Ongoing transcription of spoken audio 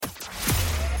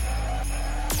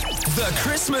The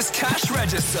Christmas Cash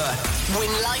Register.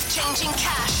 Win life-changing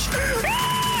cash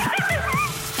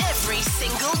every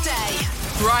single day.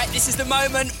 Right, this is the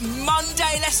moment.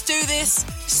 Monday, let's do this.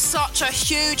 Such a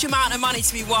huge amount of money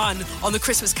to be won on the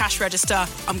Christmas Cash Register.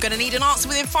 I'm going to need an answer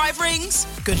within 5 rings.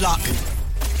 Good luck.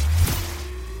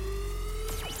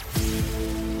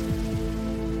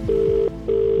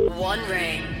 One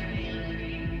ring.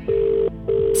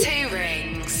 2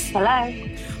 rings. Hello,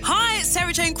 Hi, it's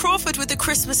Sarah Jane Crawford with the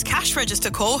Christmas Cash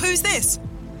Register call. Who's this?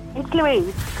 it's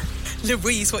Louise.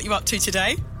 Louise, what are you up to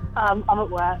today? I'm at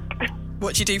work.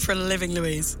 What do you do for a living,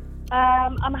 Louise?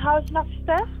 I'm a housing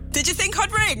officer. Did you think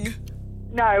I'd ring?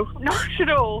 No, not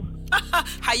at all.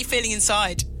 How are you feeling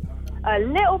inside? A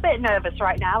little bit nervous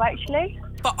right now, actually.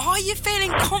 But are you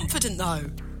feeling confident, though?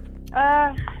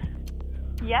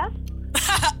 Yeah.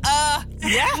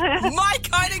 Yeah, my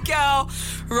kind of girl.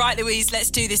 Right, Louise,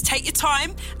 let's do this. Take your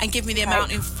time and give me the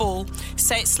amount in full.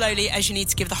 Say it slowly as you need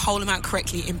to give the whole amount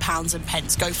correctly in pounds and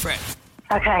pence. Go for it.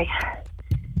 Okay.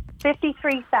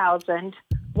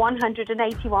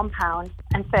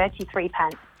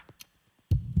 £53,181.33.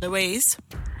 Louise,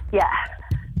 Yeah.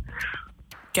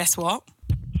 guess what?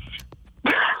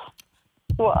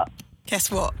 What? Guess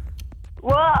what?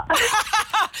 What?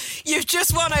 You've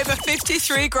just won over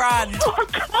 53 grand.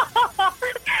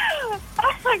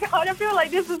 Oh my God, I feel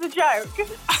like this is a joke. No,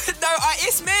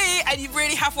 it's me, and you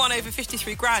really have won over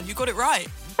 53 grand. You got it right.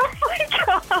 Oh my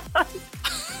God.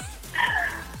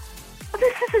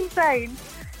 This is insane.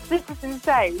 This is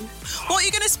insane. What are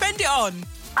you going to spend it on?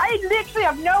 I literally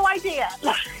have no idea.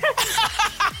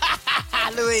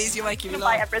 Louise, you're making me I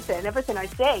buy laugh. everything I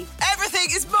see. Everything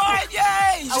is mine, yay!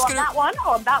 I want that one, I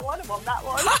want that one, I want that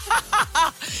one.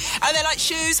 And then like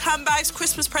shoes, handbags,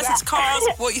 Christmas presents, cars.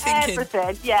 What are you thinking?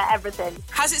 Everything, yeah, everything.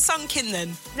 Has it sunk in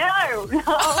then? No.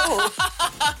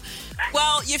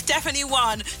 Well, you've definitely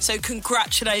won, so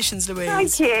congratulations,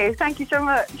 Louise. Thank you so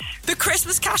much. The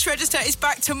Christmas Cash Register is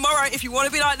back tomorrow. If you want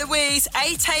to be like Louise,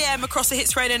 8 a.m. across the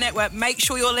Hits Radio Network. Make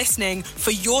sure you're listening for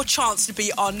your chance to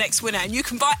be our next winner, and you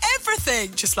can buy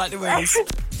everything just like Louise.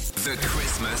 The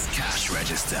Christmas Cash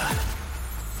Register.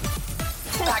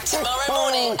 Back tomorrow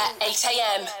morning at 8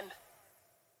 a.m.